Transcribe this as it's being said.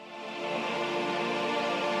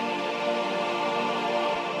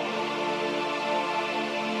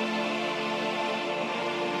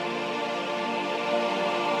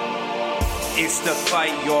It's the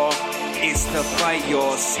fight, y'all. It's the fight,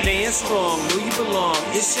 y'all. Stand strong, know you belong.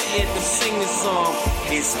 It's your anthem, sing the song.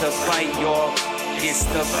 It's the fight, y'all. It's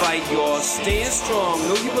the fight, y'all. Stand strong,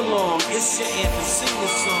 know you belong. It's your anthem, sing the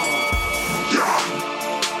song.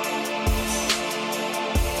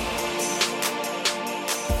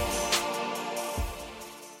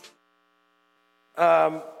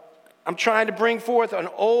 I'm trying to bring forth an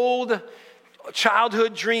old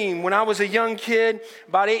childhood dream. When I was a young kid,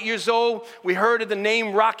 about 8 years old, we heard of the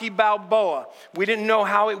name Rocky Balboa. We didn't know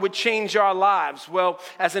how it would change our lives. Well,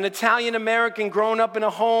 as an Italian American growing up in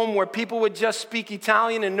a home where people would just speak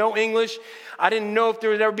Italian and no English, I didn't know if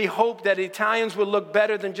there would ever be hope that Italians would look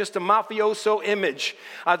better than just a mafioso image.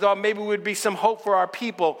 I thought maybe there would be some hope for our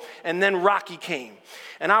people, and then Rocky came.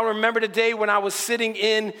 And I remember the day when I was sitting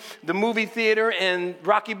in the movie theater and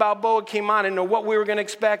Rocky Balboa came on. I didn't know what we were going to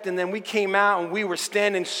expect. And then we came out and we were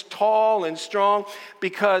standing tall and strong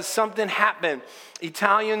because something happened.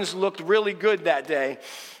 Italians looked really good that day.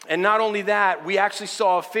 And not only that, we actually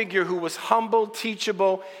saw a figure who was humble,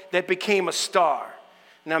 teachable, that became a star.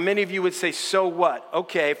 Now, many of you would say, so what?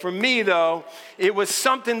 Okay, for me, though, it was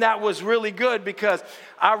something that was really good because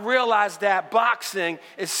I realized that boxing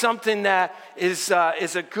is something that is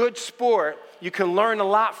a good sport. You can learn a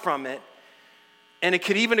lot from it. And it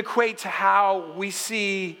could even equate to how we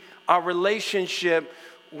see our relationship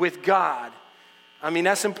with God. I mean,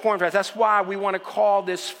 that's important for us. That's why we want to call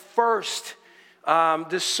this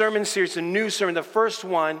this sermon series, a new sermon. The first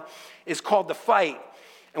one is called The Fight.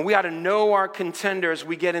 And we ought to know our contender as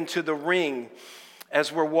we get into the ring,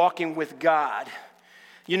 as we're walking with God.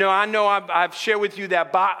 You know I've shared with you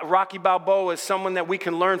that Rocky Balboa is someone that we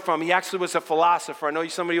can learn from. He actually was a philosopher. I know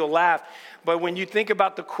somebody will laugh. But when you think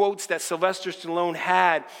about the quotes that Sylvester Stallone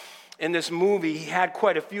had in this movie, he had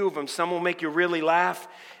quite a few of them. Some will make you really laugh,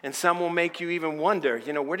 and some will make you even wonder,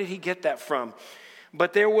 where did he get that from?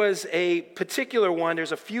 But there was a particular one,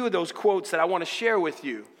 there's a few of those quotes that I want to share with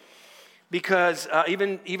you. Because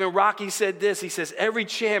even Rocky said this, he says, every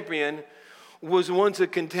champion was once a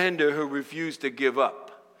contender who refused to give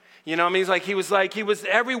up. You know what I mean?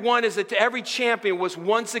 Every champion was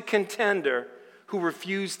once a contender who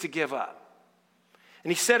refused to give up.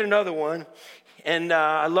 And he said another one, and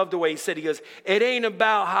I love the way he said, he goes, it ain't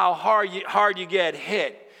about how hard you get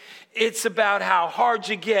hit. It's about how hard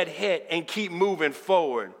you get hit and keep moving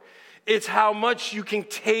forward. It's how much you can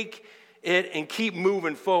take it and keep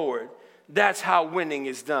moving forward. That's how winning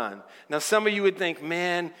is done. Now, some of you would think,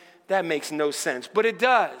 man, that makes no sense. But it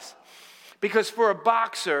does. Because for a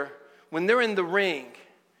boxer, when they're in the ring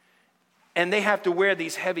and they have to wear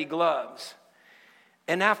these heavy gloves,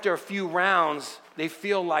 and after a few rounds, they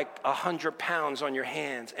feel like 100 pounds on your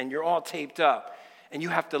hands and you're all taped up. And you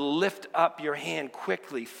have to lift up your hand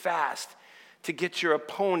quickly, fast, to get your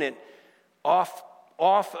opponent off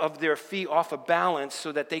of their feet, off of balance,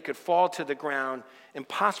 so that they could fall to the ground and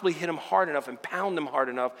possibly hit them hard enough and pound them hard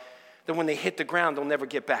enough that when they hit the ground, they'll never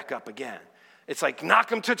get back up again. It's like, knock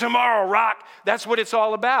them to tomorrow, Rock. That's what it's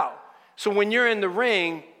all about. So when you're in the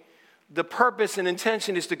ring, the purpose and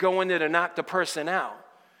intention is to go in there to knock the person out.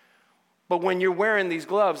 But when you're wearing these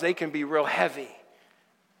gloves, they can be real heavy.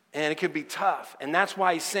 And it can be tough. And that's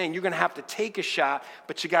why he's saying you're going to have to take a shot,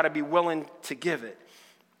 but you got to be willing to give it.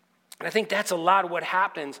 And I think that's a lot of what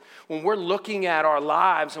happens when we're looking at our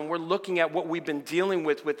lives and we're looking at what we've been dealing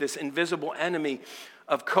with this invisible enemy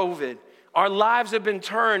of COVID. Our lives have been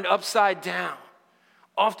turned upside down.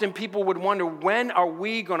 Often people would wonder, when are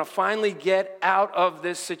we going to finally get out of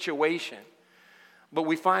this situation? But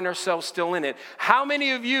we find ourselves still in it. How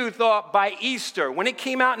many of you thought by Easter, when it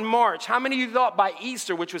came out in March, how many of you thought by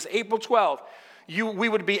Easter, which was April 12th, we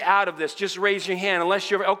would be out of this? Just raise your hand unless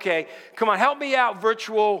you're, okay, come on, help me out,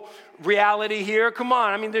 virtual reality here. Come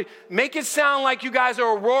on, I mean, make it sound like you guys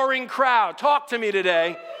are a roaring crowd. Talk to me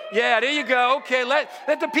today. Yeah, there you go. Okay, let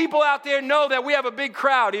the people out there know that we have a big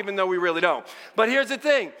crowd, even though we really don't. But here's the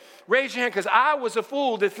thing. Raise your hand, because I was a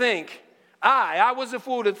fool to think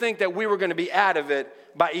that we were going to be out of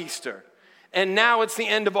it by Easter. And now it's the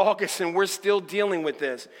end of August, and we're still dealing with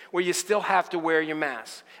this, where you still have to wear your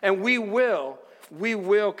mask. And we will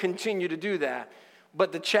continue to do that.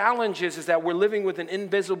 But the challenge is that we're living with an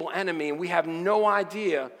invisible enemy, and we have no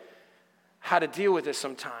idea how to deal with it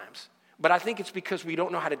sometimes. But I think it's because we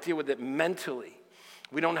don't know how to deal with it mentally.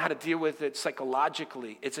 We don't know how to deal with it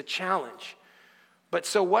psychologically. It's a challenge. But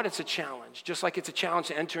so what? It's a challenge. Just like it's a challenge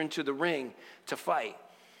to enter into the ring to fight.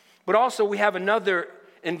 But also we have another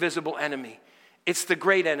invisible enemy. It's the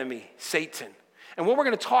great enemy, Satan. And what we're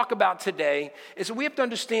going to talk about today is that we have to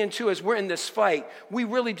understand, too, as we're in this fight, we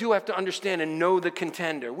really do have to understand and know the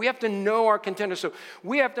contender. We have to know our contender. So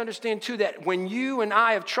we have to understand, too, that when you and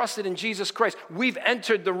I have trusted in Jesus Christ, we've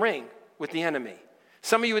entered the ring with the enemy.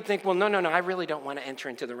 Some of you would think, well, no, I really don't want to enter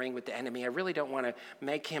into the ring with the enemy. I really don't want to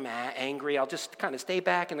make him angry. I'll just kind of stay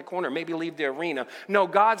back in the corner, maybe leave the arena. No,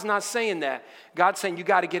 God's not saying that. God's saying you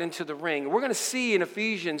got to get into the ring. We're going to see in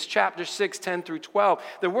Ephesians chapter 6, 10 through 12,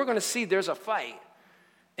 that we're going to see there's a fight.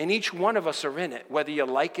 And each one of us are in it, whether you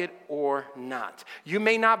like it or not. You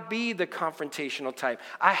may not be the confrontational type.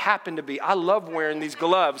 I happen to be. I love wearing these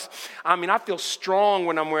gloves. I mean, I feel strong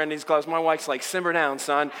when I'm wearing these gloves. My wife's like, simmer down,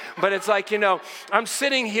 son. But it's like, I'm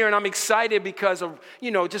sitting here and I'm excited because of,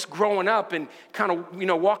 just growing up and kind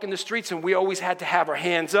of, walking the streets. And we always had to have our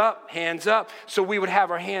hands up. So we would have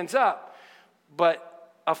our hands up. But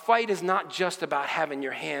a fight is not just about having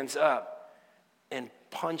your hands up and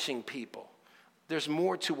punching people. There's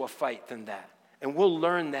more to a fight than that. And we'll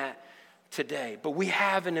learn that today. But we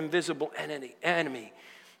have an invisible enemy,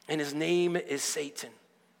 and his name is Satan.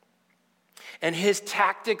 And his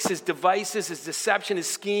tactics, his devices, his deception, his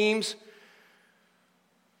schemes,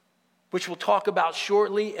 which we'll talk about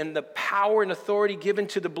shortly, and the power and authority given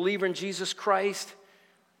to the believer in Jesus Christ,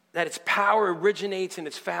 that its power originates and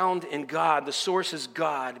it's found in God. The source is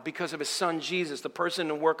God because of his son Jesus, the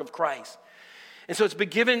person and work of Christ. And so it's been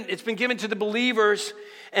given to the believers,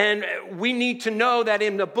 and we need to know that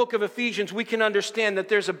in the book of Ephesians, we can understand that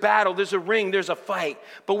there's a battle, there's a ring, there's a fight.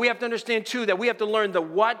 But we have to understand, too, that we have to learn the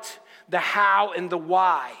what, the how, and the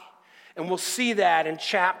why. And we'll see that in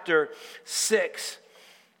chapter 6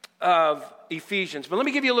 of Ephesians. But let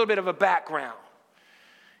me give you a little bit of a background.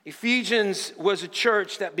 Ephesians was a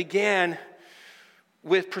church that began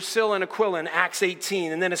with Priscilla and Aquila in Acts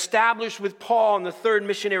 18, and then established with Paul in the third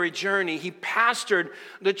missionary journey. He pastored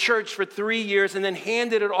the church for 3 years and then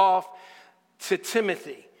handed it off to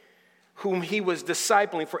Timothy, whom he was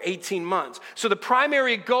discipling for 18 months. So the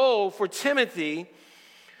primary goal for Timothy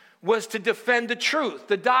was to defend the truth,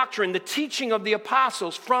 the doctrine, the teaching of the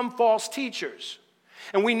apostles from false teachers.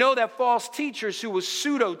 And we know that false teachers who were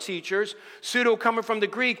pseudo-teachers, pseudo coming from the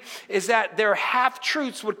Greek, is that their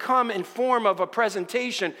half-truths would come in form of a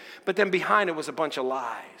presentation, but then behind it was a bunch of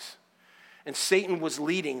lies. And Satan was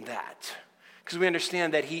leading that, because we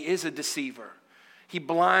understand that he is a deceiver. He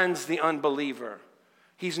blinds the unbeliever.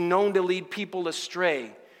 He's known to lead people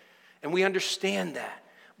astray, and we understand that.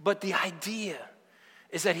 But the idea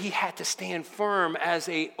is that he had to stand firm as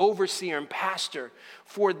an overseer and pastor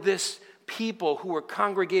for this people who were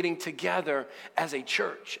congregating together as a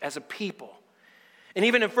church, as a people. And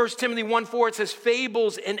even in 1 Timothy 1:4, it says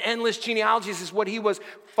fables and endless genealogies is what he was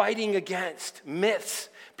fighting against. Myths,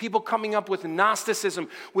 people coming up with Gnosticism,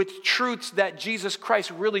 with truths that Jesus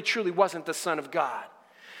Christ really truly wasn't the Son of God.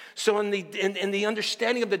 So in the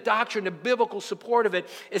understanding of the doctrine, the biblical support of it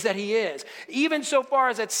is that he is. Even so far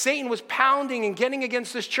as that Satan was pounding and getting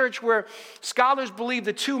against this church, where scholars believe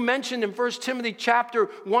the two mentioned in 1 Timothy chapter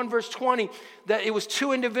 1 verse 20, that it was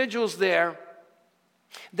two individuals there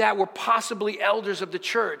that were possibly elders of the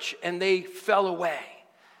church, and they fell away,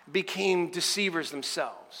 became deceivers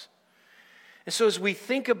themselves. And so as we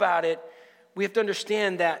think about it, we have to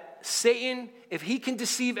understand that Satan, if he can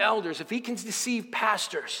deceive elders, if he can deceive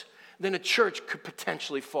pastors, then a church could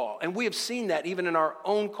potentially fall. And we have seen that even in our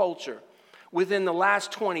own culture. Within the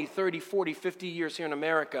last 20, 30, 40, 50 years here in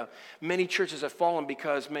America, many churches have fallen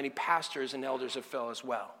because many pastors and elders have fell as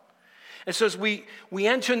well. And so as we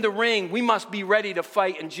enter in the ring, we must be ready to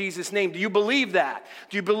fight in Jesus' name. Do you believe that?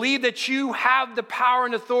 Do you believe that you have the power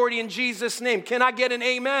and authority in Jesus' name? Can I get an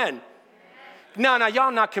amen? No,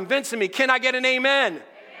 y'all not convincing me. Can I get an amen?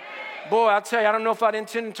 Boy, I'll tell you, I don't know if I'd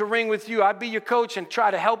intend to ring with you. I'd be your coach and try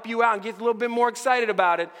to help you out and get a little bit more excited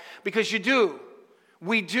about it, because you do.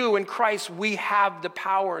 We do in Christ. We have the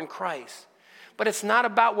power in Christ. But it's not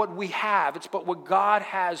about what we have. It's about what God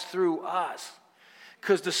has through us,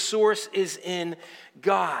 because the source is in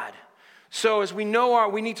God. So as we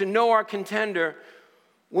need to know our contender.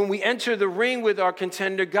 When we enter the ring with our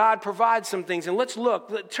contender, God provides some things. And let's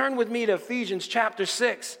look. Turn with me to Ephesians chapter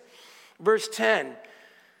 6, verse 10.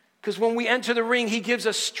 Because when we enter the ring, he gives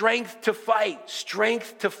us strength to fight.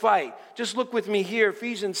 Strength to fight. Just look with me here,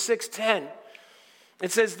 Ephesians 6:10.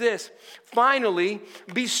 It says this: finally,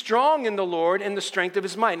 be strong in the Lord and the strength of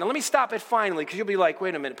his might. Now let me stop at finally, because you'll be like,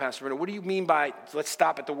 wait a minute, Pastor Brennan, what do you mean by, let's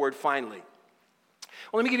stop at the word finally?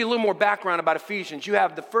 Well, let me give you a little more background about Ephesians. You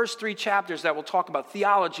have the first 3 chapters that will talk about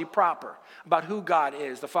theology proper, about who God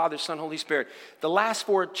is, the Father, Son, Holy Spirit. The last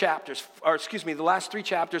 3 chapters,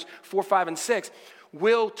 4, 5, and 6,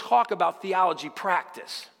 will talk about theology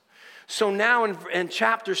practice. So now in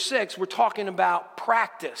chapter 6, we're talking about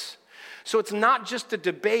practice. So it's not just a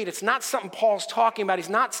debate. It's not something Paul's talking about. He's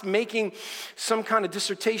not making some kind of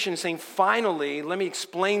dissertation saying, finally, let me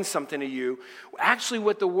explain something to you. Actually,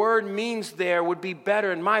 what the word means there would be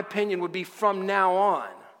better, in my opinion, would be from now on.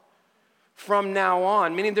 From now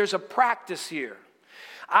on, meaning there's a practice here.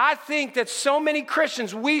 I think that so many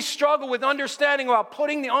Christians, we struggle with understanding about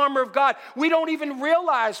putting the armor of God. We don't even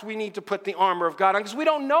realize we need to put the armor of God on because we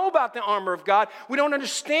don't know about the armor of God. We don't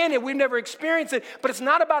understand it. We've never experienced it. But it's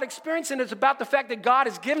not about experiencing it. It's about the fact that God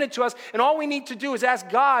has given it to us. And all we need to do is ask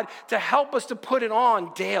God to help us to put it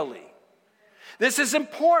on daily. This is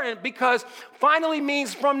important because finally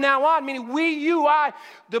means from now on, meaning we, you, I,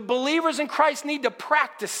 the believers in Christ need to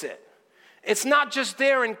practice it. It's not just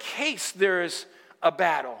there in case there is a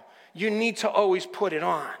battle. You need to always put it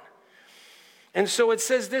on. And so it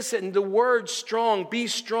says this, and the word strong, be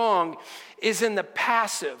strong, is in the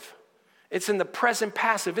passive. It's in the present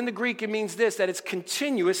passive. In the Greek, it means this, that it's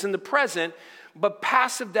continuous in the present, but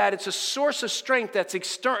passive, that it's a source of strength that's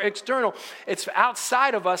external. It's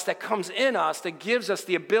outside of us that comes in us that gives us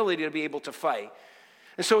the ability to be able to fight.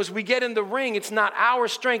 And so as we get in the ring, it's not our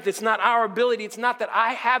strength, it's not our ability, it's not that I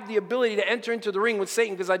have the ability to enter into the ring with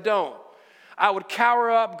Satan, because I don't. I would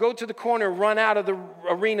cower up, go to the corner, run out of the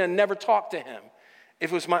arena, and never talk to him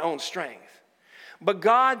if it was my own strength. But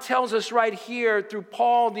God tells us right here through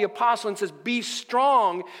Paul the apostle and says, be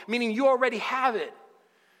strong, meaning you already have it.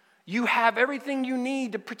 You have everything you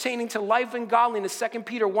need pertaining to life and godliness, 2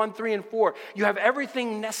 Peter 1, 3, and 4. You have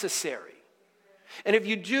everything necessary. And if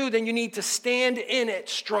you do, then you need to stand in it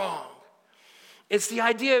strong. It's the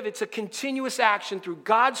idea of it's a continuous action through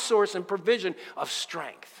God's source and provision of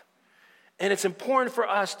strength. And it's important for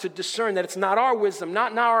us to discern that it's not our wisdom,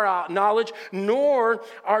 not our knowledge, nor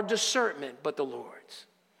our discernment, but the Lord's.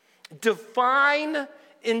 Divine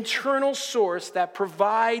internal source that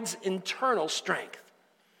provides internal strength.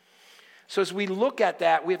 So as we look at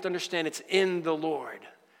that, we have to understand it's in the Lord.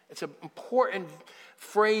 It's an important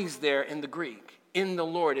phrase there in the Greek. In the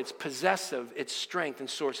Lord. It's possessive, its strength and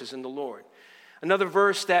sources in the Lord. Another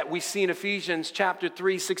verse that we see in Ephesians chapter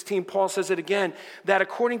 3:16, Paul says it again, that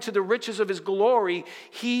according to the riches of his glory,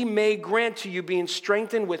 he may grant to you being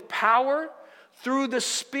strengthened with power through the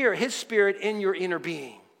Spirit, his Spirit in your inner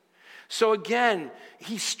being. So again,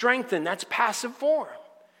 he's strengthened. That's passive form.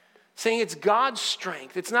 Saying it's God's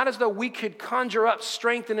strength. It's not as though we could conjure up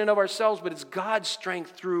strength in and of ourselves, but it's God's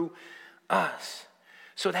strength through us.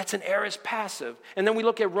 So that's an aorist passive. And then we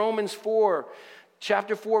look at Romans 4,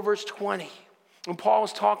 chapter 4, verse 20. When Paul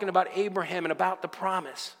was talking about Abraham and about the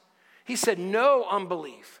promise, he said, no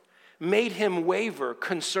unbelief made him waver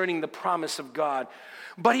concerning the promise of God,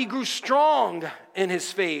 but he grew strong in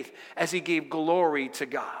his faith as he gave glory to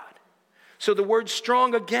God. So the word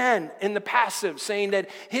strong again in the passive, saying that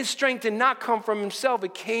his strength did not come from himself,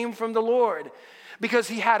 it came from the Lord because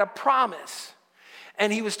he had a promise.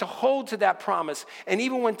 And he was to hold to that promise. And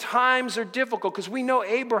even when times are difficult, because we know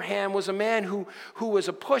Abraham was a man who was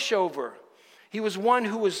a pushover. He was one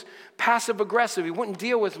who was passive-aggressive. He wouldn't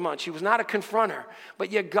deal with much. He was not a confronter. But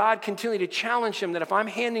yet God continued to challenge him that if I'm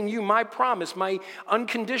handing you my promise, my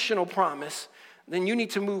unconditional promise, then you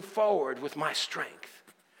need to move forward with my strength.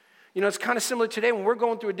 You know, it's kind of similar today when we're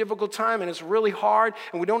going through a difficult time and it's really hard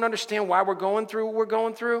and we don't understand why we're going through what we're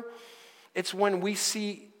going through. It's when we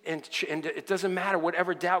see, and it doesn't matter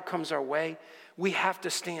whatever doubt comes our way, we have to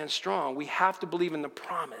stand strong. We have to believe in the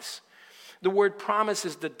promise. The word promise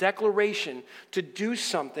is the declaration to do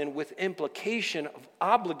something with implication of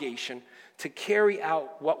obligation to carry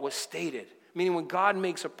out what was stated. Meaning when God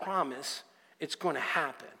makes a promise, it's going to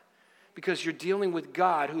happen. Because you're dealing with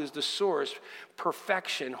God who is the source,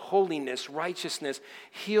 perfection, holiness, righteousness.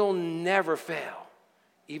 He'll never fail,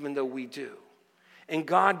 even though we do. And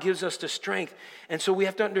God gives us the strength. And so we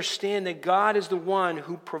have to understand that God is the one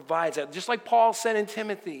who provides that. Just like Paul said in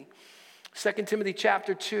Timothy, 2 Timothy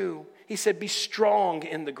chapter 2, he said, be strong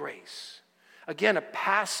in the grace. Again, a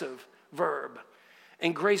passive verb.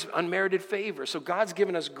 And grace, unmerited favor. So God's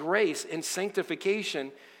given us grace and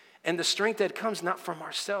sanctification and the strength that comes not from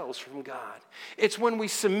ourselves, from God. It's when we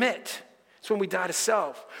submit. It's when we die to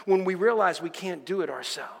self. When we realize we can't do it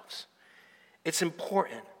ourselves. It's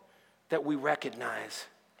important that we recognize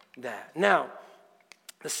that. Now,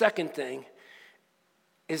 the second thing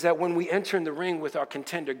is that when we enter in the ring with our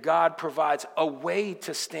contender, God provides a way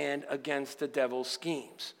to stand against the devil's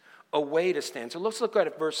schemes. A way to stand. So let's look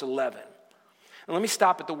at verse 11. And let me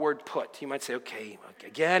stop at the word put. You might say, okay,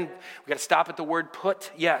 again, we got to stop at the word put.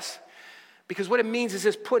 Yes. Because what it means is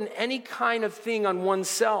just putting any kind of thing on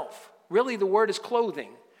oneself. Really, the word is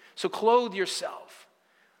clothing. So clothe yourself.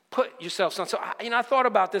 Put yourself on. So, I thought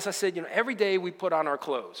about this. I said, every day we put on our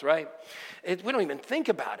clothes, right? We don't even think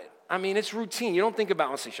about it. I mean, it's routine. You don't think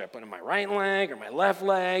about, let's see, should I put on my right leg or my left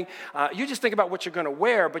leg? You just think about what you're going to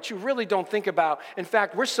wear, but you really don't think about, in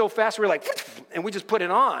fact, we're so fast, we're like, and we just put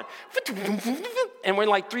it on. And we're in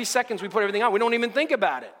like 3 seconds, we put everything on. We don't even think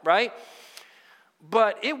about it, right?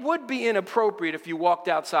 But it would be inappropriate if you walked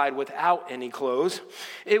outside without any clothes.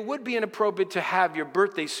 It would be inappropriate to have your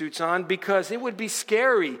birthday suits on because it would be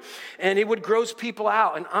scary and it would gross people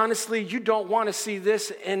out. And honestly, you don't want to see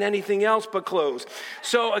this in anything else but clothes.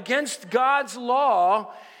 So against God's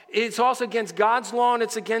law, it's also against God's law and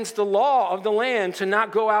it's against the law of the land to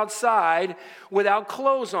not go outside without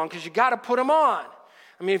clothes on because you got to put them on.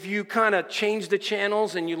 I mean, if you kind of change the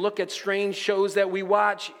channels and you look at strange shows that we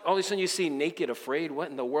watch, all of a sudden you see Naked Afraid.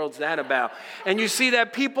 What in the world's that about? And you see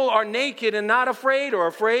that people are naked and not afraid or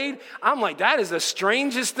afraid. I'm like, that is the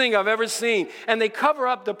strangest thing I've ever seen. And they cover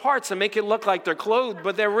up the parts and make it look like they're clothed,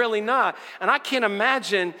 but they're really not. And I can't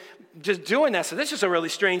imagine just doing that. So this is a really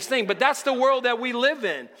strange thing, but that's the world that we live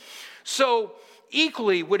in. So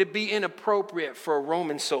equally, would it be inappropriate for a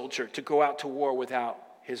Roman soldier to go out to war without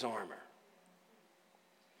his armor?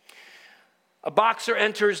 A boxer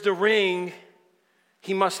enters the ring,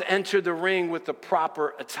 he must enter the ring with the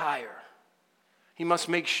proper attire. He must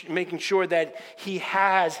making sure that he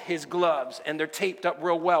has his gloves and they're taped up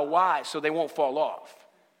real well. Why? So they won't fall off.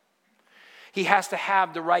 He has to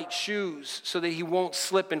have the right shoes so that he won't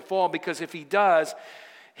slip and fall because if he does,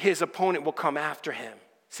 his opponent will come after him.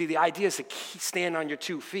 See, the idea is to stand on your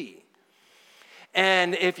 2 feet.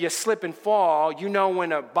 And if you slip and fall,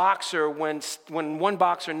 when a boxer, when one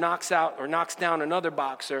boxer knocks out or knocks down another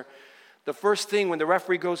boxer, the first thing when the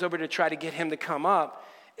referee goes over to try to get him to come up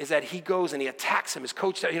is that he goes and he attacks him. His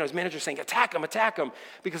coach, his manager's saying, attack him,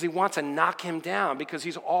 because he wants to knock him down because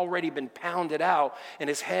he's already been pounded out in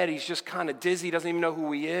his head. He's just kind of dizzy, doesn't even know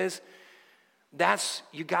who he is.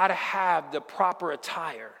 You got to have the proper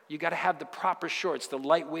attire. You got to have the proper shorts, the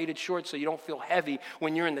light-weighted shorts so you don't feel heavy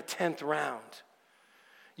when you're in the 10th round.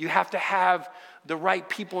 You have to have the right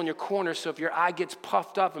people in your corner so if your eye gets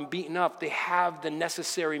puffed up and beaten up, they have the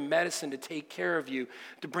necessary medicine to take care of you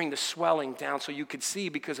to bring the swelling down so you could see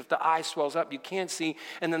because if the eye swells up, you can't see,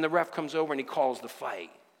 and then the ref comes over and he calls the fight.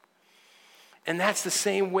 And that's the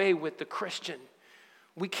same way with the Christian.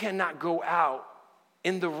 We cannot go out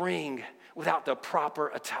in the ring without the proper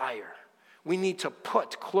attire. We need to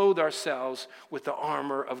clothe ourselves with the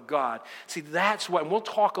armor of God. See, that's what, and we'll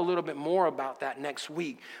talk a little bit more about that next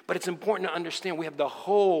week, but it's important to understand we have the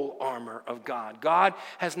whole armor of God. God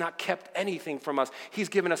has not kept anything from us. He's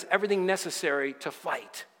given us everything necessary to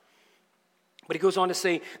fight. But he goes on to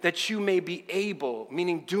say that you may be able,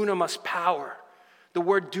 meaning dunamis power. The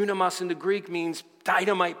word dunamis in the Greek means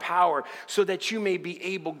dynamite power, so that you may be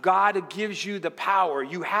able. God gives you the power.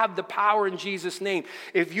 You have the power in Jesus' name.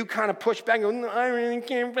 If you kind of push back and go, no, I really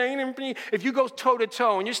can't fight. If you go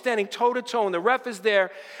toe-to-toe and you're standing toe-to-toe and the ref is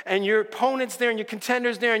there and your opponent's there and your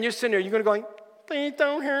contender's there and you're sitting there, you're going to go, please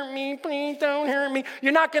don't hurt me, please don't hurt me.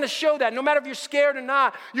 You're not going to show that. No matter if you're scared or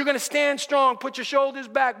not, you're going to stand strong, put your shoulders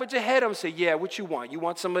back, put your head up and say, yeah, what you want? You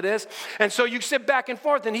want some of this? And so you sit back and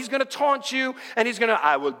forth and he's going to taunt you and he's going to,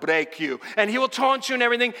 I will break you. And he will taunt you and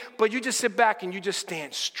everything, but you just sit back and you just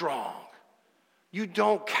stand strong. You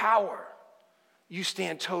don't cower. You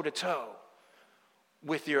stand toe-to-toe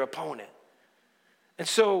with your opponent. And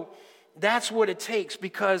so that's what it takes,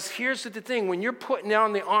 because here's the thing. When you're putting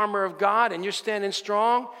on the armor of God and you're standing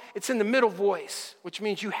strong, it's in the middle voice, which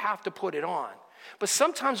means you have to put it on. But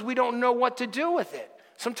sometimes we don't know what to do with it.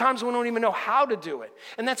 Sometimes we don't even know how to do it.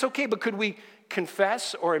 And that's okay, but could we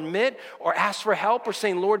confess or admit or ask for help or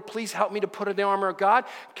saying, Lord, please help me to put on the armor of God.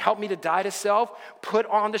 Help me to die to self. Put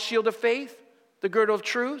on the shield of faith, the girdle of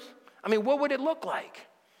truth. I mean, what would it look like?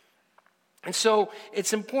 And so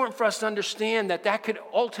it's important for us to understand that could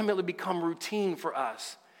ultimately become routine for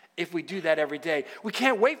us if we do that every day. We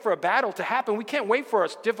can't wait for a battle to happen. We can't wait for a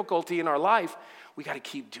difficulty in our life. We got to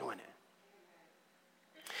keep doing it.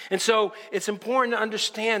 And so it's important to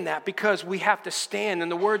understand that, because we have to stand.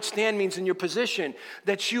 And the word stand means in your position,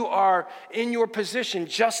 that you are in your position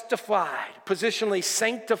justified, positionally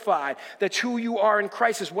sanctified. That who you are in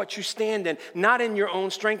Christ is what you stand in, not in your own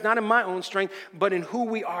strength, not in my own strength, but in who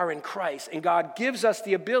we are in Christ. And God gives us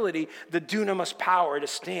the ability, the dunamis power, to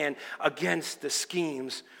stand against the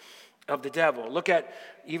schemes of the devil. Look at,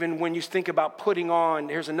 even when you think about putting on,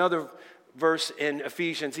 here's another verse in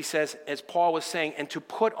Ephesians. He says, as Paul was saying, and to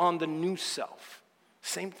put on the new self.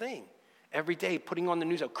 Same thing. Every day, putting on the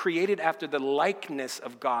new self, created after the likeness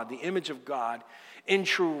of God, the image of God, in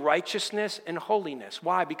true righteousness and holiness.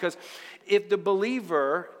 Why? Because if the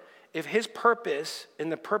believer if his purpose and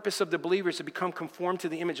the purpose of the believers to become conformed to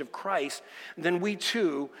the image of Christ, then we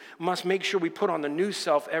too must make sure we put on the new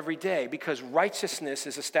self every day, because righteousness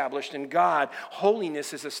is established in God.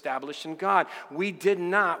 Holiness is established in God. We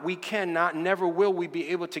cannot, never will we be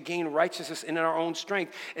able to gain righteousness in our own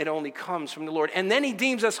strength. It only comes from the Lord. And then he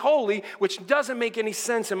deems us holy, which doesn't make any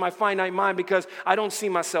sense in my finite mind, because I don't see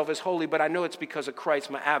myself as holy, but I know it's because of Christ,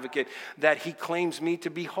 my advocate, that he claims me to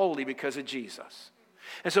be holy because of Jesus.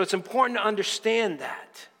 And so it's important to understand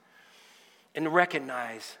that and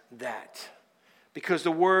recognize that, because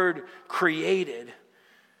the word created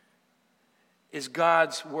is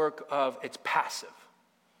God's work of, it's passive.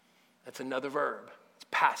 That's another verb. It's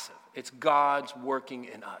passive. It's God's working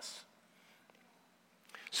in us.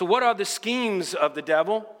 So what are the schemes of the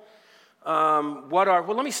devil? Well,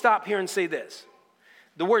 let me stop here and say this.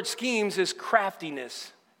 The word schemes is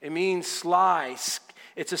craftiness. It means sly.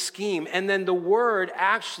 It's a scheme. And then the word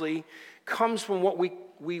actually comes from what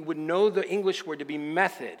we would know the English word to be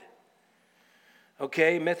method.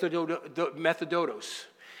 Okay, methodotos.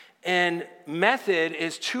 And method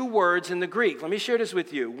is two words in the Greek. Let me share this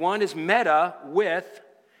with you. One is meta, with,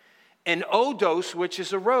 and odos, which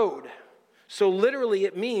is a road. So literally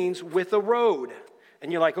it means with a road.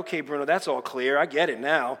 And you're like, okay, Bruno, that's all clear. I get it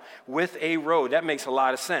now. With a road. That makes a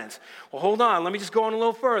lot of sense. Well, hold on. Let me just go on a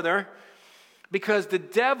little further. Because the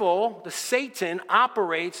devil, the Satan,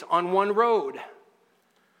 operates on one road,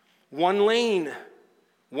 one lane,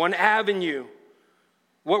 one avenue.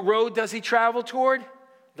 What road does he travel toward?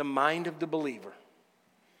 The mind of the believer.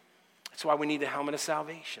 That's why we need the helmet of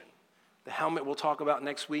salvation. The helmet we'll talk about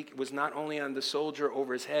next week was not only on the soldier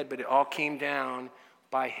over his head, but it all came down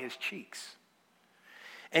by his cheeks.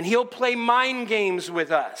 And he'll play mind games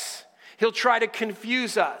with us. He'll try to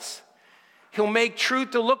confuse us. He'll make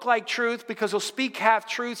truth to look like truth, because he'll speak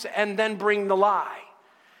half-truths and then bring the lie.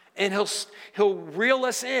 And he'll reel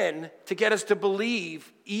us in to get us to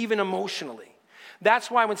believe, even emotionally.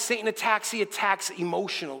 That's why when Satan attacks, he attacks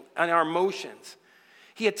emotional on our emotions.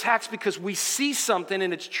 He attacks because we see something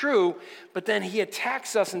and it's true, but then he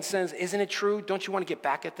attacks us and says, isn't it true? Don't you want to get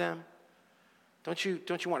back at them? Don't you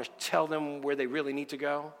want to tell them where they really need to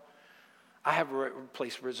go? I have a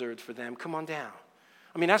place reserved for them. Come on down.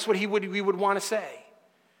 I mean, that's what we would want to say.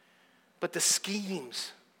 But the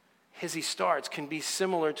schemes as he starts can be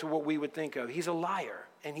similar to what we would think of. He's a liar,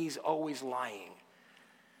 and he's always lying.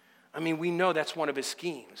 I mean, we know that's one of his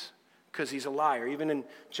schemes, because he's a liar. Even in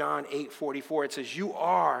John 8:44, it says, you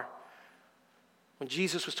are, when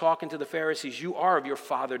Jesus was talking to the Pharisees, you are of your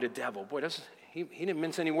father the devil. Boy, he didn't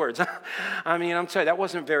mince any words. I mean, I'm telling you, that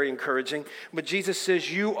wasn't very encouraging. But Jesus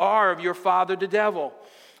says, you are of your father the devil,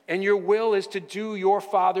 and your will is to do your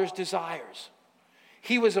father's desires.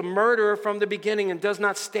 He was a murderer from the beginning and does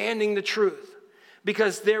not stand in the truth,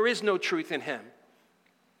 because there is no truth in him.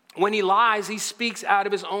 When he lies, he speaks out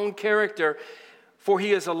of his own character, for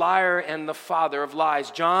he is a liar and the father of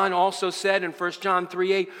lies. John also said in 1 John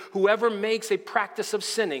 3:8, whoever makes a practice of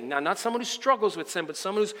sinning, now not someone who struggles with sin, but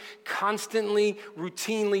someone who's constantly,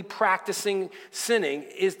 routinely practicing sinning,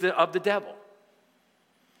 is of the devil.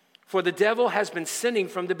 For the devil has been sinning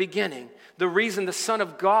from the beginning. The reason the Son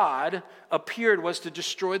of God appeared was to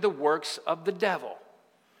destroy the works of the devil.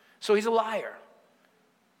 So he's a liar.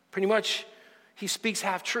 Pretty much, he speaks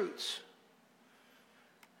half-truths.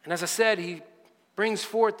 And as I said, he brings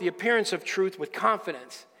forth the appearance of truth with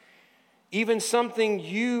confidence. Even something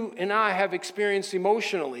you and I have experienced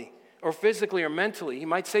emotionally or physically or mentally. He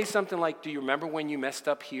might say something like, do you remember when you messed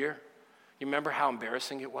up here? You remember how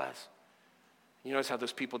embarrassing it was? You notice how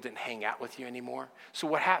those people didn't hang out with you anymore? So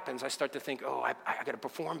what happens? I start to think, I got to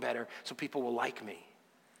perform better so people will like me.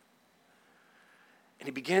 And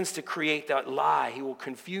he begins to create that lie. He will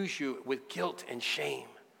confuse you with guilt and shame.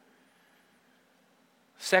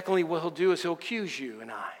 Secondly, what he'll do is he'll accuse you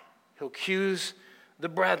and I. He'll accuse the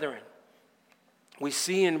brethren. We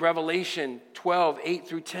see in Revelation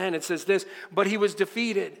 12:8-10, it says this, but he was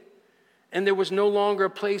defeated, and there was no longer a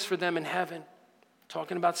place for them in heaven.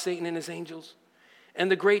 Talking about Satan and his angels. And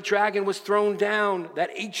the great dragon was thrown down,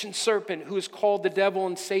 that ancient serpent who is called the devil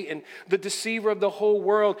and Satan, the deceiver of the whole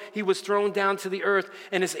world. He was thrown down to the earth,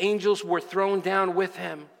 and his angels were thrown down with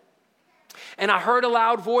him. And I heard a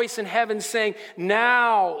loud voice in heaven saying,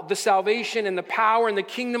 now the salvation and the power and the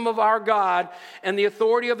kingdom of our God and the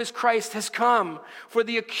authority of his Christ has come. For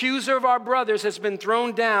the accuser of our brothers has been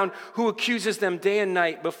thrown down, who accuses them day and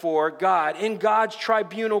night before God. In God's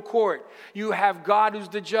tribunal court, you have God who's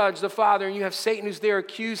the judge, the Father, and you have Satan who's there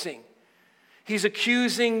accusing. He's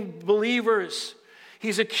accusing believers.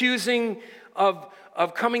 He's accusing of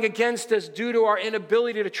coming against us due to our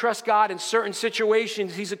inability to trust God in certain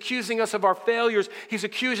situations. He's accusing us of our failures. He's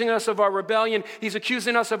accusing us of our rebellion. He's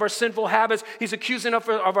accusing us of our sinful habits. He's accusing us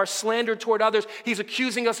of our slander toward others. He's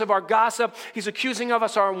accusing us of our gossip. He's accusing of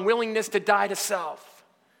us our unwillingness to die to self.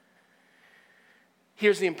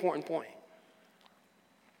 Here's the important point.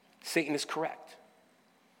 Satan is correct.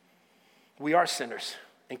 We are sinners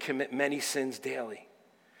and commit many sins daily.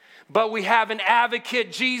 But we have an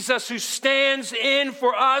advocate, Jesus, who stands in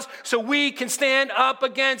for us so we can stand up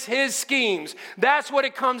against his schemes. That's what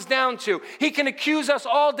it comes down to. He can accuse us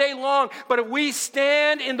all day long, but if we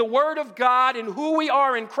stand in the word of God and who we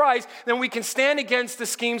are in Christ, then we can stand against the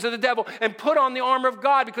schemes of the devil and put on the armor of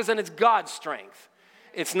God, because then it's God's strength.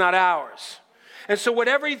 It's not ours. And so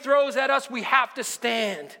whatever he throws at us, we have to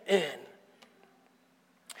stand in.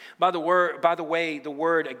 By the way, the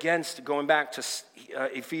word against, going back to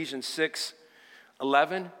Ephesians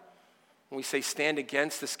 6:11, when we say stand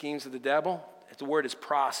against the schemes of the devil, the word is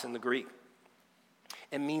pros in the Greek.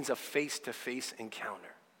 It means a face-to-face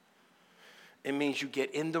encounter. It means you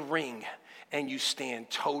get in the ring and you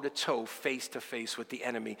stand toe-to-toe, face-to-face with the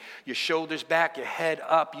enemy. Your shoulders back, your head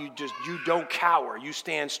up, you don't cower. You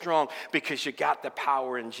stand strong because you got the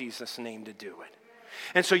power in Jesus' name to do it.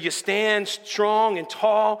 And so you stand strong and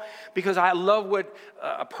tall, because I love what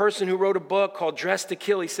a person who wrote a book called Dressed to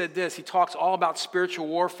Kill, he said this. He talks all about spiritual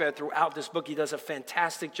warfare throughout this book. He does a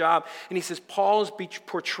fantastic job. And he says Paul's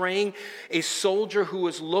portraying a soldier who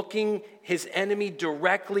is looking his enemy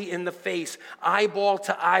directly in the face, eyeball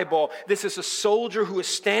to eyeball. This is a soldier who is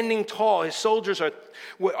standing tall. His shoulders are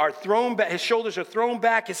thrown back. His shoulders are thrown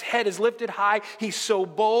back. His head is lifted high. He's so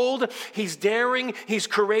bold. He's daring. He's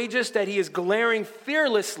courageous that he is glaring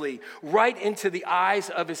fearlessly right into the eyes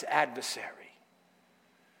of his adversary.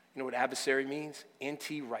 You know what adversary means?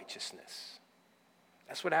 Anti-righteousness.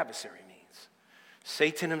 That's what adversary means.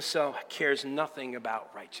 Satan himself cares nothing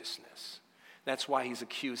about righteousness. That's why he's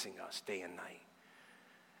accusing us day and night.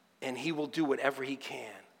 And he will do whatever he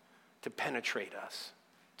can to penetrate us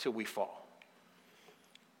till we fall.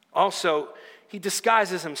 Also, he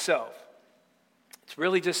disguises himself. It's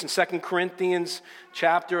really just in 2 Corinthians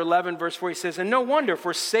chapter 11, verse 4, he says, and no wonder,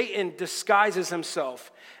 for Satan disguises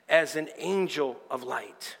himself as an angel of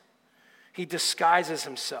light. He disguises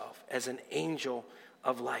himself as an angel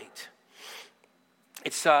of light.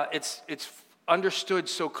 It's understood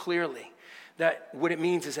so clearly that what it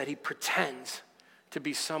means is that he pretends to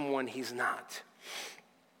be someone he's not.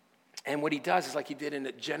 And what he does is like he did in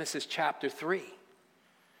Genesis chapter 3.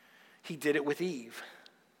 He did it with Eve.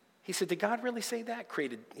 He said, did God really say that?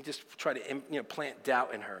 He just tried to plant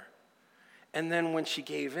doubt in her. And then when she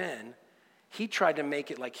gave in, he tried to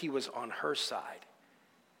make it like he was on her side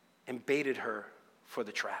and baited her for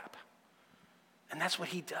the trap. And that's what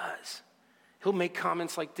he does. He'll make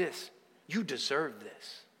comments like this. You deserve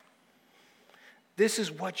this. This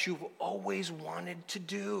is what you've always wanted to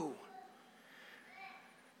do.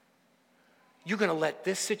 You're going to let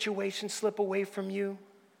this situation slip away from you?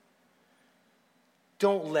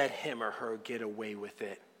 Don't let him or her get away with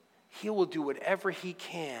it. He will do whatever he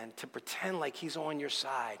can to pretend like he's on your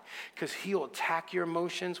side, because he'll attack your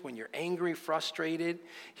emotions when you're angry, frustrated.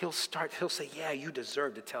 He'll say, yeah, you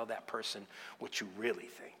deserve to tell that person what you really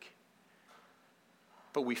think.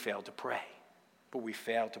 But we fail to pray. But we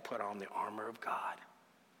fail to put on the armor of God.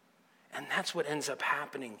 And that's what ends up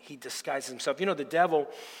happening. He disguises himself. You know,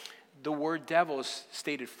 the word devil is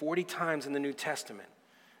stated 40 times in the New Testament.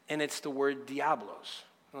 And it's the word diablos.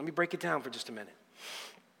 Let me break it down for just a minute.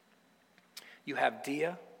 You have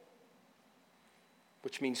dia,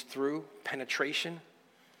 which means through, penetration.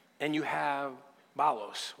 And you have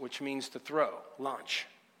balos, which means to throw, launch.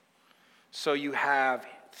 So you have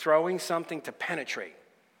throwing something to penetrate.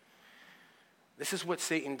 This is what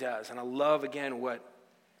Satan does. And I love, again, what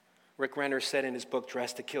Rick Renner said in his book,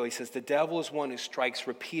 Dressed to Kill. He says, the devil is one who strikes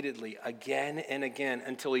repeatedly, again and again,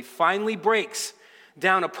 until he finally breaks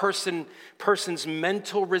down a person's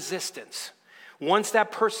mental resistance. Once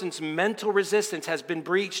that person's mental resistance has been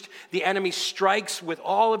breached, the enemy strikes with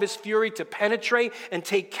all of his fury to penetrate and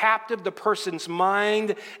take captive the person's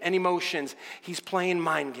mind and emotions. He's playing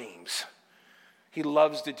mind games. He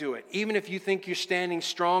loves to do it. Even if you think you're standing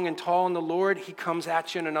strong and tall in the Lord, he comes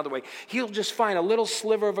at you in another way. He'll just find a little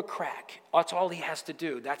sliver of a crack. That's all he has to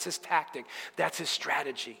do. That's his tactic. That's his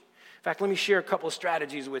strategy. In fact, let me share a couple of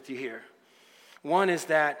strategies with you here. One is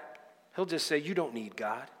that he'll just say, you don't need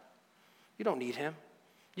God. You don't need him.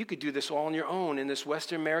 You could do this all on your own. In this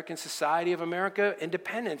Western American society of America,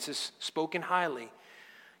 independence is spoken highly.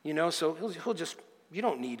 So he'll just, you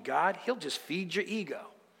don't need God. He'll just feed your ego.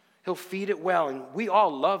 He'll feed it well. And we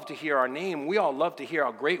all love to hear our name. We all love to hear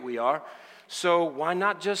how great we are. So why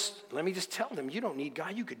not let me just tell them, you don't need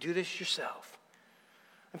God. You could do this yourself.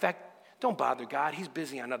 In fact, don't bother God. He's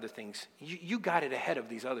busy on other things. You got it ahead of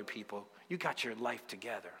these other people. You got your life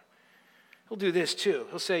together. He'll do this too.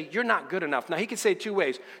 He'll say, you're not good enough. Now, he can say it two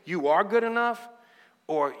ways. You are good enough,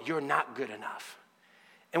 or you're not good enough.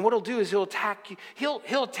 And what he'll do is he'll attack you.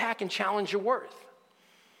 He'll attack and challenge your worth.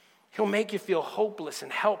 He'll make you feel hopeless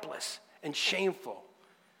and helpless and shameful.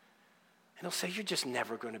 And he'll say, you're just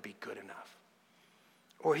never going to be good enough.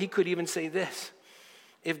 Or he could even say this: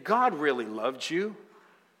 if God really loved you,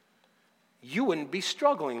 you wouldn't be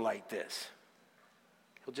struggling like this.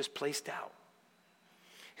 He'll just place doubt.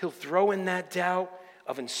 He'll throw in that doubt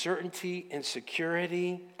of uncertainty,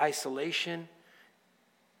 insecurity, isolation,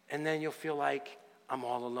 and then you'll feel like, I'm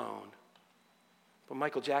all alone. But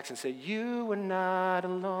Michael Jackson said, you are not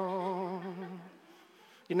alone.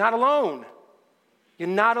 You're not alone. You're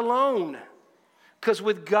not alone. Because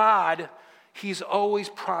with God, he's always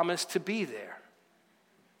promised to be there.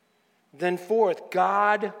 Then fourth,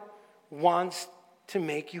 God wants to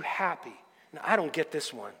make you happy. Now, I don't get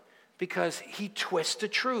this one because he twists the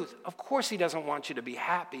truth. Of course he doesn't want you to be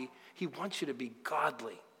happy. He wants you to be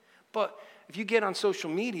godly. But if you get on social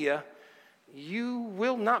media, you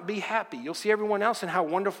will not be happy. You'll see everyone else and how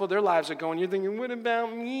wonderful their lives are going. You're thinking, what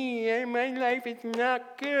about me? My life is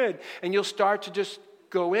not good. And you'll start to just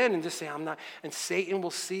go in and just say, I'm not. And Satan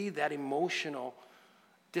will see that emotional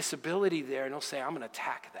disability there, and he'll say, I'm going to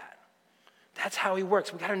attack that. That's how he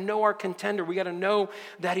works. We got to know our contender. We got to know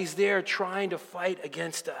that he's there trying to fight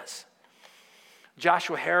against us.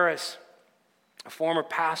 Joshua Harris, a former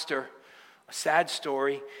pastor, a sad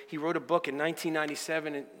story. He wrote a book in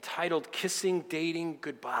 1997 entitled Kissing Dating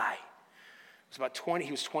Goodbye. It was about 20.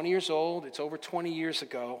 He was 20 years old. It's over 20 years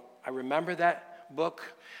ago. I remember that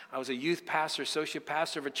book. I was a youth pastor, associate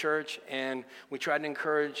pastor of a church, and we tried to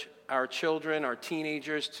encourage our children, our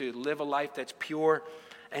teenagers, to live a life that's pure.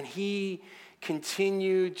 And he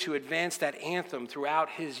continued to advance that anthem throughout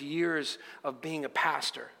his years of being a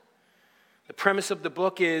pastor. The premise of the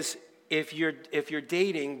book is, if you're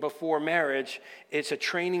dating before marriage, it's a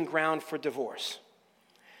training ground for divorce.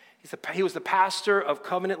 He was the pastor of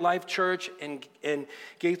Covenant Life Church in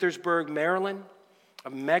Gaithersburg, Maryland, a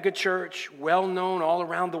mega church, well known all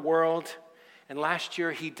around the world. And last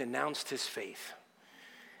year he denounced his faith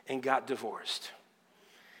and got divorced.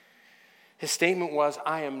 His statement was,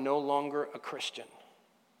 I am no longer a Christian.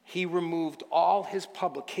 He removed all his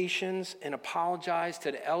publications and apologized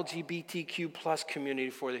to the LGBTQ plus community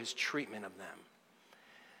for his treatment of them.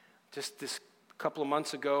 Just this couple of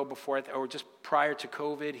months ago, or just prior to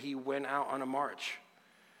COVID, he went out on a march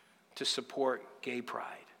to support gay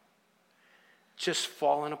pride. Just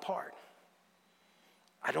falling apart.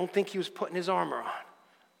 I don't think he was putting his armor on.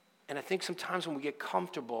 And I think sometimes when we get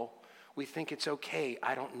comfortable, we think it's okay,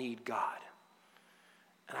 I don't need God.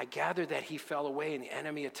 And I gather that he fell away and the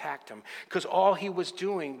enemy attacked him because all he was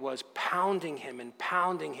doing was pounding him and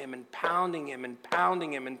pounding him and pounding him and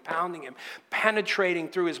pounding him and pounding him, penetrating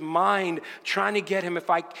through his mind, trying to get him,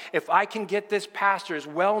 if I can get this pastor, this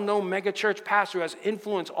well-known megachurch pastor who has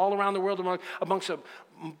influence all around the world amongst a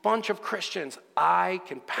bunch of Christians, I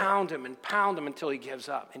can pound him until he gives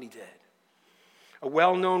up. And he did. A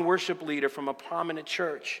well-known worship leader from a prominent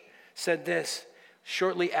church said this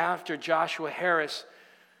shortly after Joshua Harris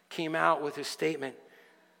came out with his statement,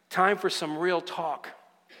 time for some real talk.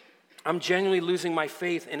 I'm genuinely losing my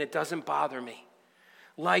faith and it doesn't bother me.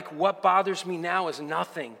 Like what bothers me now is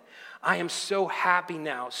nothing. I am so happy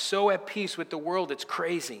now, so at peace with the world, it's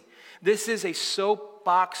crazy. This is a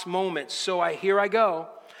soapbox moment, so here I go.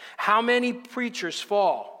 How many preachers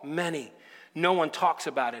fall? Many. No one talks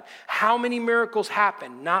about it. How many miracles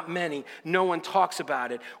happen? Not many. No one talks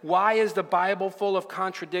about it. Why is the Bible full of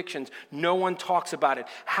contradictions? No one talks about it.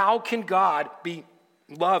 How can God be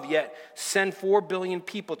love yet send 4 billion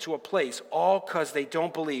people to a place all because they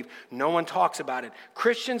don't believe? No one talks about it.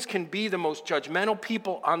 Christians can be the most judgmental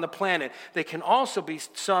people on the planet. They can also be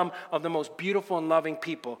some of the most beautiful and loving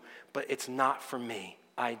people, but it's not for me.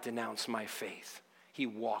 I denounce my faith. He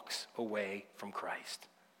walks away from Christ.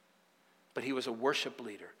 But he was a worship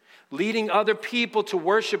leader, leading other people to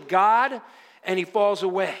worship God, and he falls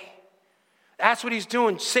away. That's what he's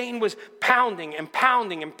doing. Satan was pounding and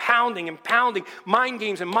pounding and pounding and pounding, mind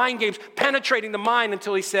games, penetrating the mind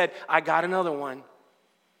until he said, I got another one.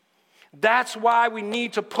 That's why we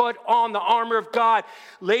need to put on the armor of God.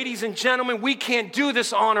 Ladies and gentlemen, we can't do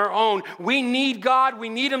this on our own. We need God. We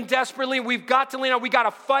need him desperately. We've got to lean on. We got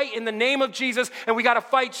to fight in the name of Jesus, and we got to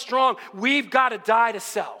fight strong. We've got to die to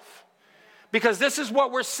self. Because this is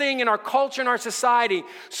what we're seeing in our culture and our society.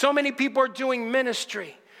 So many people are doing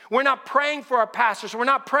ministry. We're not praying for our pastors. We're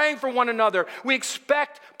not praying for one another. We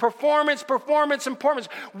expect performance.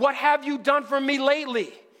 What have you done for me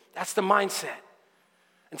lately? That's the mindset.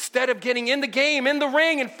 Instead of getting in the game, in the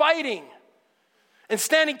ring, and fighting, and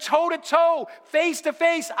standing toe-to-toe,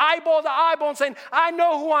 face-to-face, eyeball to eyeball, and saying, I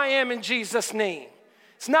know who I am in Jesus' name.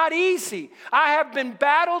 It's not easy. I have been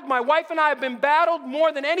battled. My wife and I have been battled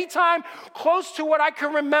more than any time close to what I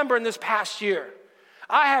can remember in this past year.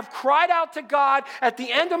 I have cried out to God at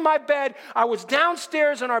the end of my bed. I was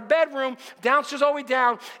downstairs in our bedroom, downstairs all the way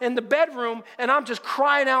down in the bedroom, and I'm just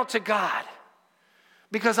crying out to God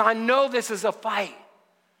because I know this is a fight.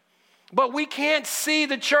 But we can't see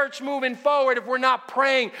the church moving forward if we're not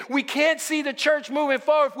praying. We can't see the church moving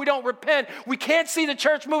forward if we don't repent. We can't see the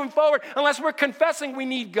church moving forward unless we're confessing we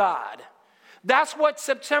need God. That's what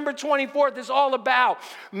September 24th is all about.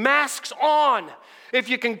 Masks on. If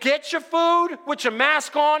you can get your food with your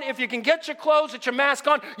mask on, if you can get your clothes with your mask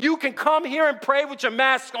on, you can come here and pray with your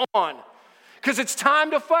mask on. Because it's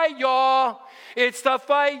time to fight, y'all. It's the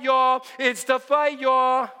fight, y'all. It's the fight,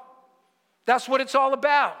 y'all. That's what it's all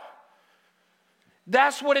about.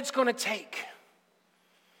 That's what it's going to take.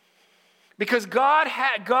 Because God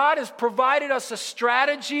has provided us a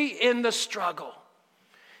strategy in the struggle.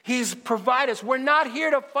 He's provided us. We're not here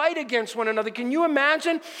to fight against one another. Can you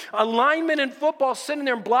imagine a lineman in football sitting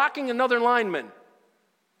there and blocking another lineman?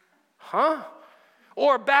 Huh?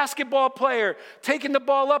 Or a basketball player taking the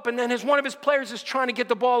ball up and then one of his players is trying to get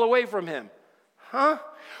the ball away from him. Huh?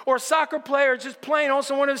 Or a soccer player just playing,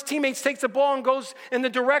 also one of his teammates takes the ball and goes in the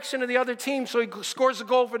direction of the other team so he scores a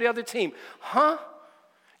goal for the other team. Huh?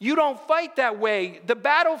 You don't fight that way. The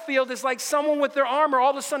battlefield is like someone with their armor. All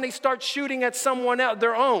of a sudden they start shooting at someone else,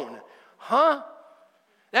 their own. Huh?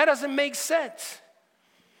 That doesn't make sense.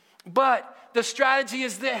 But the strategy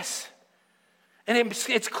is this, and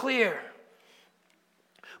it's clear.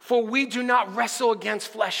 For we do not wrestle against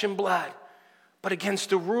flesh and blood, but against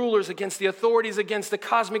the rulers, against the authorities, against the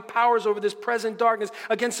cosmic powers over this present darkness,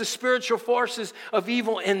 against the spiritual forces of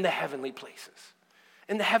evil in the heavenly places.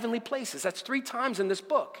 In the heavenly places. That's 3 times in this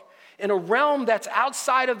book. In a realm that's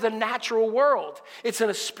outside of the natural world. It's in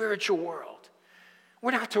a spiritual world.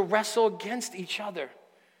 We're not to wrestle against each other.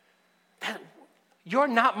 You're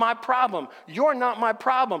not my problem. You're not my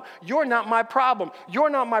problem. You're not my problem. You're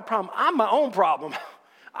not my problem. I'm my own problem.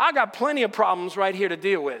 I got plenty of problems right here to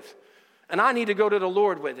deal with. And I need to go to the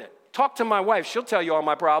Lord with it. Talk to my wife. She'll tell you all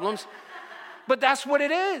my problems. But that's what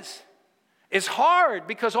it is. It's hard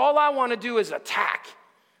because all I want to do is attack.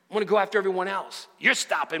 I want to go after everyone else. You're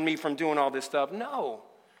stopping me from doing all this stuff. No,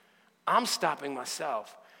 I'm stopping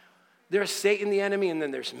myself. There's Satan, the enemy, and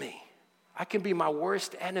then there's me. I can be my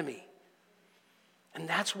worst enemy. And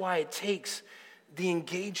that's why it takes the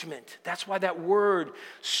engagement. That's why that word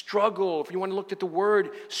struggle, if you want to look at the word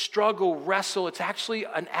struggle, wrestle, it's actually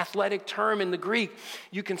an athletic term in the Greek.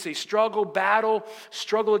 You can say struggle, battle,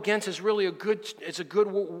 struggle against is really a good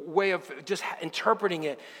way of just interpreting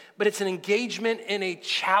it. But it's an engagement in a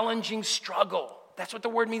challenging struggle. That's what the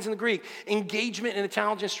word means in the Greek. Engagement in a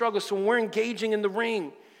challenging struggle. So when we're engaging in the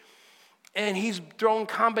ring, and he's throwing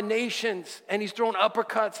combinations, and he's throwing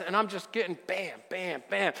uppercuts, and I'm just getting bam, bam,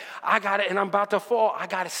 bam. I got it, and I'm about to fall. I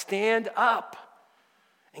got to stand up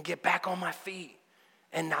and get back on my feet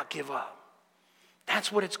and not give up. That's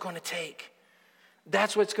what it's going to take.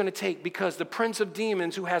 That's what it's going to take because the prince of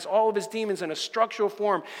demons, who has all of his demons in a structural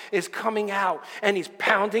form, is coming out, and he's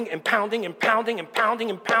pounding and pounding and pounding and pounding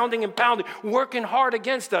and pounding and pounding, working hard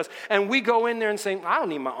against us. And we go in there and say, I don't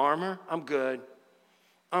need my armor. I'm good.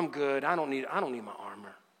 I'm good. I don't need my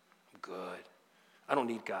armor. I'm good. I don't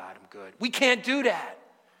need God. I'm good. We can't do that.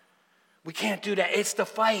 We can't do that. It's the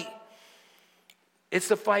fight. It's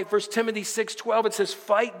the fight. 1 Timothy 6:12, it says,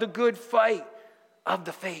 fight the good fight of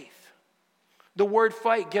the faith. The word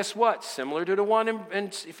fight, guess what? Similar to the one in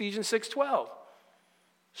Ephesians 6:12.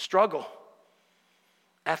 Struggle.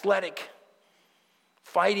 Athletic.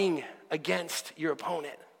 Fighting against your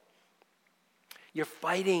opponent. You're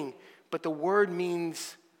fighting, but the word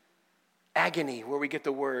means agony, where we get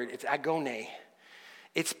the word. It's agone.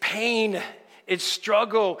 It's pain. It's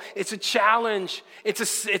struggle. It's a challenge. It's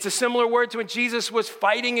a similar word to when Jesus was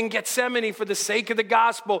fighting in Gethsemane for the sake of the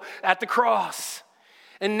gospel at the cross.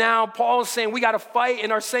 And now Paul is saying we got to fight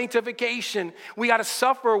in our sanctification. We got to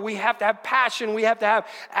suffer. We have to have passion. We have to have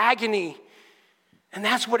agony. And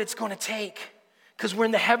that's what it's going to take because we're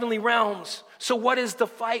in the heavenly realms. So what is the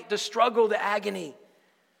fight, the struggle, the agony?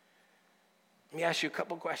 Let me ask you a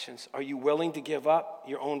couple questions. Are you willing to give up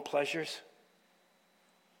your own pleasures?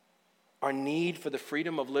 our need for the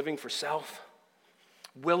freedom of living for self,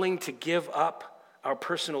 willing to give up our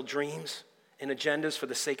personal dreams and agendas for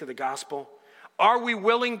the sake of the gospel? Are we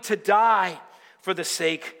willing to die for the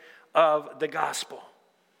sake of the gospel?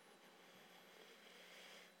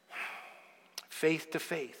 Faith to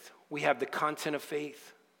faith. We have the content of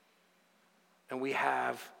faith, and we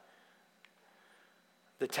have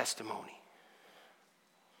the testimony.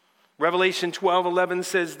 Revelation 12:11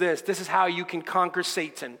 says this. This is how you can conquer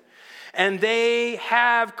Satan. And they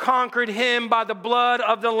have conquered him by the blood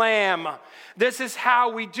of the Lamb. This is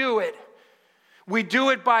how we do it. We do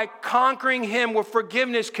it by conquering him with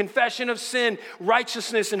forgiveness, confession of sin,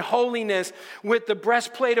 righteousness, and holiness, with the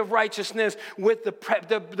breastplate of righteousness, with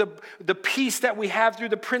the peace that we have through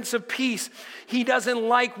the Prince of Peace. He doesn't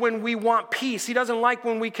like when we want peace. He doesn't like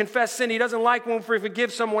when we confess sin. He doesn't like when we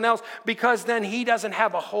forgive someone else, because then he doesn't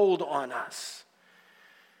have a hold on us.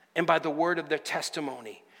 And by the word of their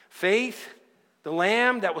testimony. Faith, the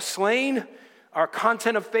Lamb that was slain, our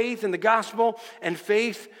content of faith in the gospel, and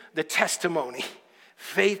faith, the testimony.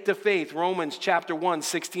 Faith to faith, Romans chapter 1,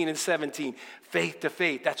 16 and 17. Faith to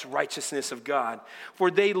faith, that's righteousness of God. For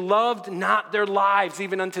they loved not their lives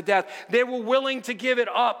even unto death. They were willing to give it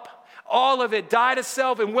up, all of it, die to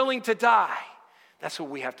self and willing to die. That's what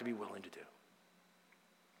we have to be willing to do.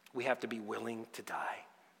 We have to be willing to die.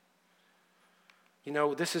 You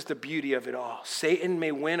know, this is the beauty of it all. Satan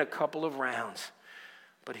may win a couple of rounds,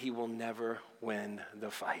 but he will never win the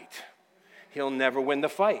fight. He'll never win the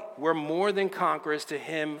fight. We're more than conquerors to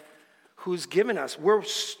him who's given us. We're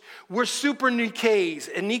super Nikes.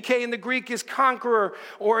 And Nike in the Greek is conqueror,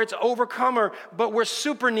 or it's overcomer, but we're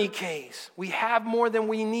super Nikes. We have more than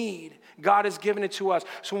we need. God has given it to us.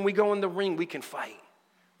 So when we go in the ring, we can fight.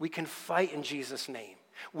 We can fight in Jesus' name.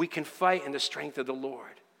 We can fight in the strength of the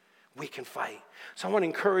Lord. We can fight. So I want to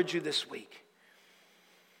encourage you this week.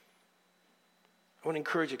 I want to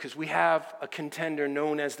encourage you because we have a contender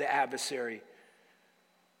known as the adversary.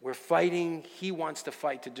 We're fighting. He wants to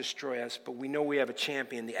fight to destroy us, but we know we have a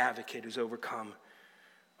champion, the advocate, who's overcome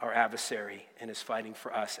our adversary and is fighting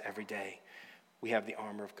for us every day. We have the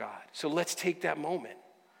armor of God. So let's take that moment.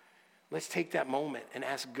 Let's take that moment and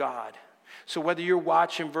ask God. So whether you're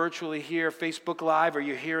watching virtually here, Facebook Live, or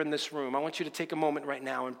you're here in this room, I want you to take a moment right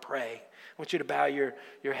now and pray. I want you to bow your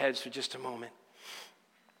heads for just a moment.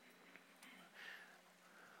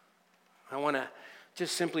 I want to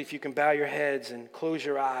just simply, if you can bow your heads and close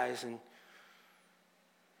your eyes. And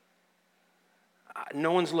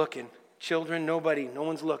no one's looking. Children, nobody, no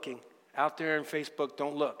one's looking. Out there on Facebook,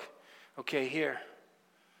 don't look. Okay, here.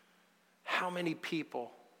 How many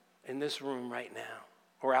people in this room right now,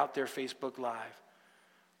 or out there Facebook Live,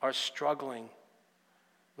 are struggling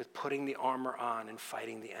with putting the armor on and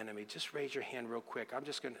fighting the enemy? Just raise your hand real quick. I'm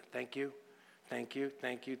just going to thank you. Thank you,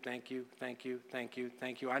 thank you, thank you, thank you, thank you,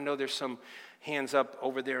 thank you. I know there's some hands up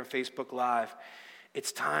over there on Facebook Live.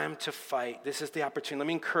 It's time to fight. This is the opportunity. Let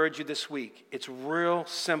me encourage you this week. It's real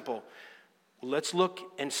simple. Let's look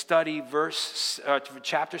and study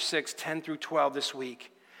chapter 6, 10 through 12 this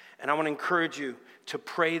week. And I want to encourage you to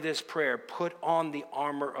pray this prayer. Put on the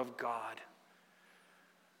armor of God,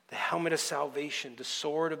 the helmet of salvation, the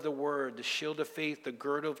sword of the word, the shield of faith, the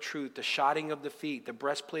girdle of truth, the shodding of the feet, the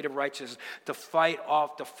breastplate of righteousness, to fight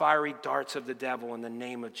off the fiery darts of the devil in the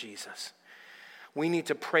name of Jesus. We need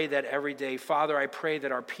to pray that every day. Father, I pray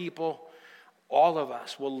that our people, all of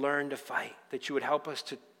us, will learn to fight, that you would help us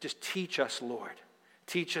to just teach us, Lord.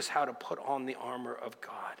 Teach us how to put on the armor of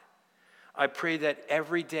God. I pray that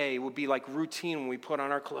every day will be like routine when we put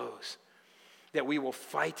on our clothes, that we will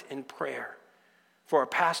fight in prayer for our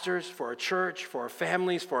pastors, for our church, for our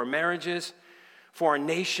families, for our marriages, for our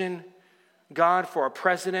nation, God, for our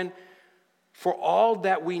president, for all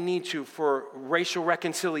that we need to, for racial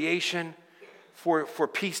reconciliation, for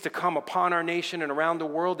peace to come upon our nation and around the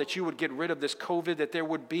world, that you would get rid of this COVID, that there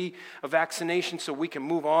would be a vaccination so we can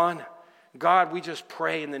move on. God, we just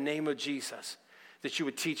pray in the name of Jesus that you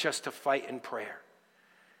would teach us to fight in prayer.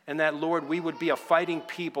 And that, Lord, we would be a fighting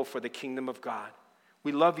people for the kingdom of God.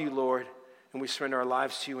 We love you, Lord, and we surrender our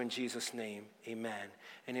lives to you in Jesus' name. Amen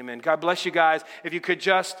and amen. God bless you guys. If you could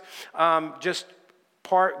just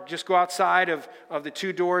go outside of the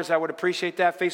two doors, I would appreciate that.